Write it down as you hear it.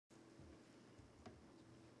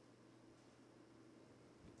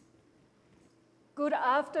Good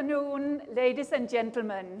afternoon, ladies and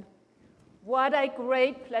gentlemen. What a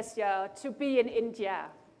great pleasure to be in India.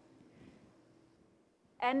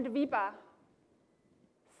 And Viba,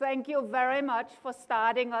 thank you very much for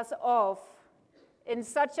starting us off in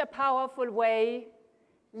such a powerful way,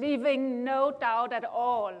 leaving no doubt at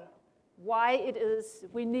all why it is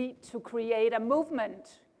we need to create a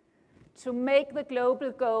movement to make the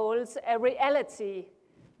global goals a reality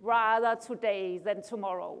rather today than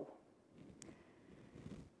tomorrow.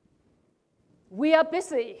 We are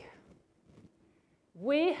busy.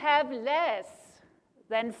 We have less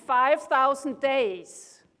than 5,000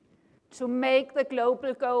 days to make the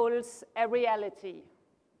global goals a reality.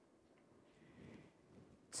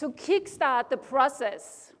 To kickstart the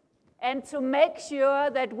process and to make sure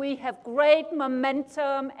that we have great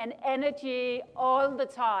momentum and energy all the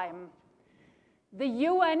time, the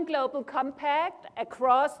UN Global Compact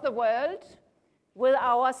across the world, with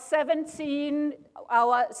our 70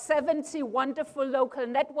 wonderful local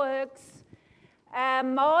networks,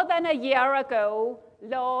 more than a year ago,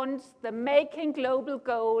 launched the Making Global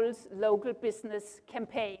Goals Local Business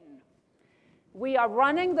campaign. We are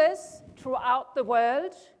running this throughout the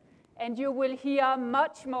world, and you will hear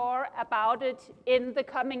much more about it in the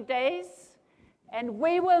coming days. And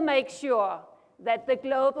we will make sure that the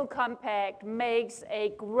Global Compact makes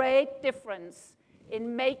a great difference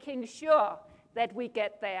in making sure that we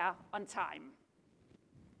get there on time.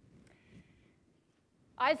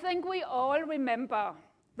 I think we all remember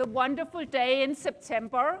the wonderful day in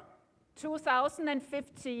September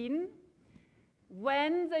 2015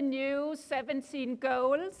 when the new 17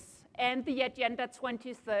 goals and the Agenda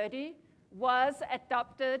 2030 was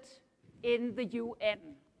adopted in the UN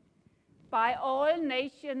by all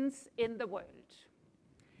nations in the world.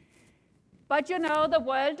 But you know, the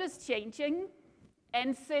world is changing.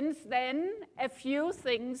 And since then, a few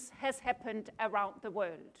things has happened around the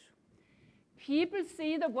world. People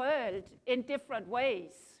see the world in different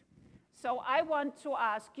ways. So I want to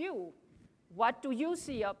ask you, what do you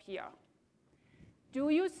see up here? Do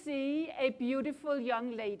you see a beautiful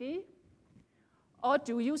young lady? Or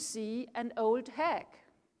do you see an old hag?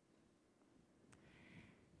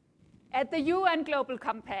 At the UN Global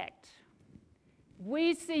Compact,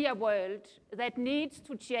 we see a world that needs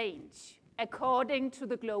to change according to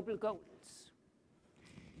the global goals.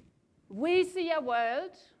 We see a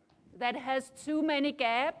world that has too many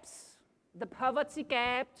gaps, the poverty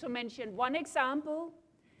gap, to mention one example.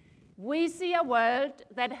 We see a world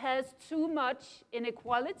that has too much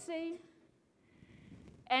inequality.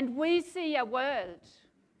 And we see a world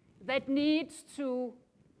that needs to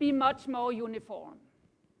be much more uniform.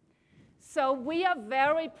 So we are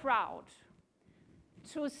very proud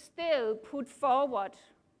to still put forward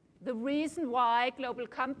the reason why Global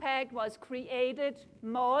Compact was created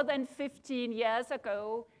more than 15 years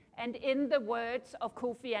ago, and in the words of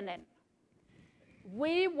Kofi Annan.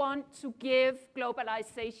 We want to give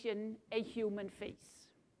globalization a human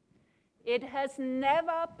face. It has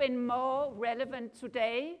never been more relevant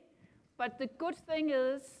today, but the good thing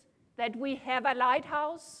is that we have a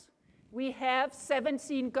lighthouse, we have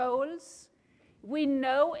 17 goals, we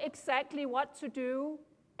know exactly what to do,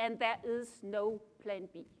 and there is no plan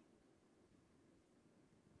B.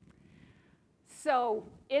 So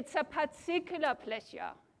it's a particular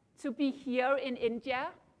pleasure to be here in India,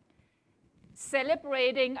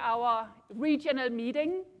 celebrating our regional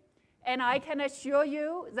meeting. And I can assure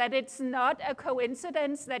you that it's not a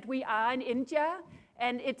coincidence that we are in India,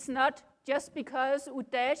 and it's not just because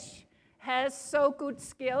Udesh has so good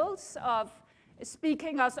skills of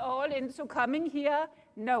speaking us all into coming here.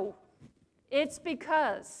 No, it's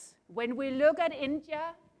because when we look at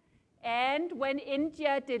India and when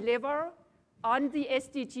India delivers on the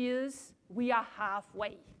SDGs, we are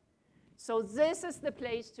halfway. So this is the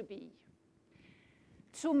place to be.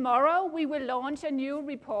 Tomorrow, we will launch a new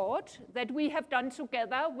report that we have done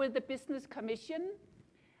together with the Business Commission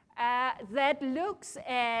that looks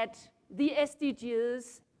at the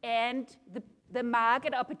SDGs and the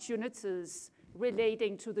market opportunities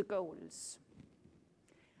relating to the goals.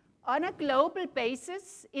 On a global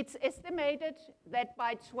basis, it's estimated that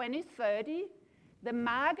by 2030, the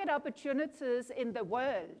market opportunities in the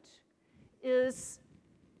world is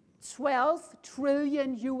 $12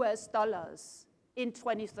 trillion in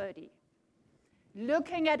 2030.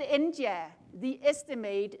 Looking at India, the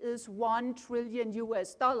estimate is $1 trillion,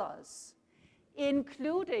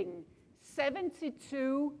 including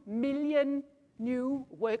 72 million new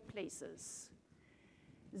workplaces.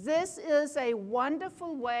 This is a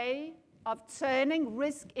wonderful way of turning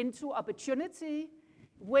risk into opportunity,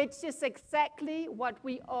 which is exactly what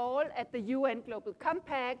we all at the UN Global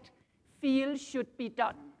Compact feel should be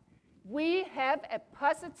done. We have a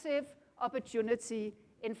positive opportunity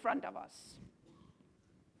in front of us.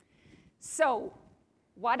 So,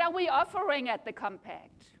 what are we offering at the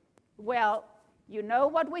Compact? Well, you know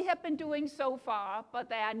what we have been doing so far, but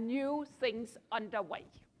there are new things underway.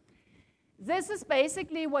 This is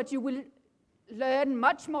basically what you will learn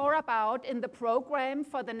much more about in the program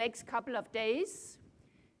for the next couple of days.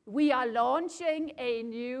 We are launching a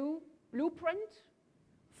new blueprint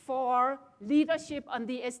for leadership on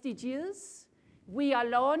the SDGs. We are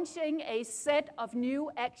launching a set of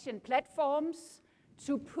new action platforms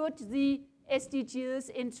to put the SDGs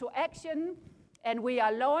into action, and we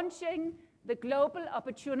are launching the Global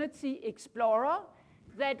Opportunity Explorer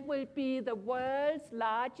that will be the world's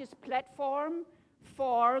largest platform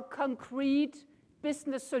for concrete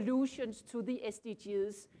business solutions to the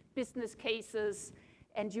SDGs, business cases,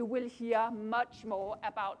 and you will hear much more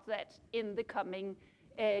about that in the coming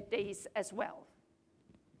days as well.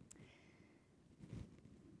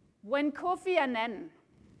 When Kofi Annan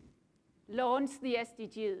launched the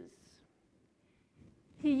SDGs,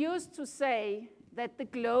 he used to say that the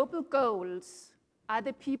global goals are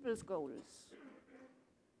the people's goals.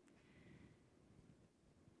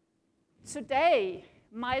 Today,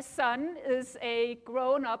 my son is a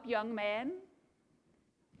grown-up young man,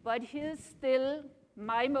 but he's still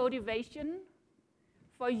my motivation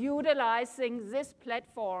for utilizing this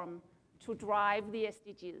platform to drive the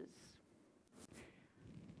SDGs.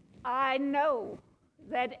 I know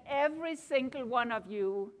that every single one of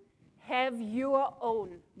you have your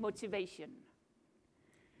own motivation.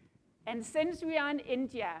 And since we are in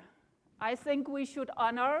India, I think we should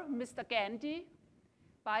honor Mr. Gandhi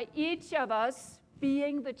by each of us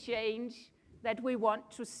being the change that we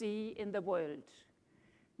want to see in the world.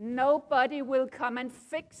 Nobody will come and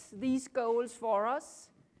fix these goals for us.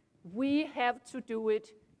 We have to do it,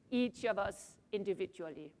 each of us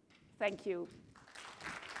individually. Thank you.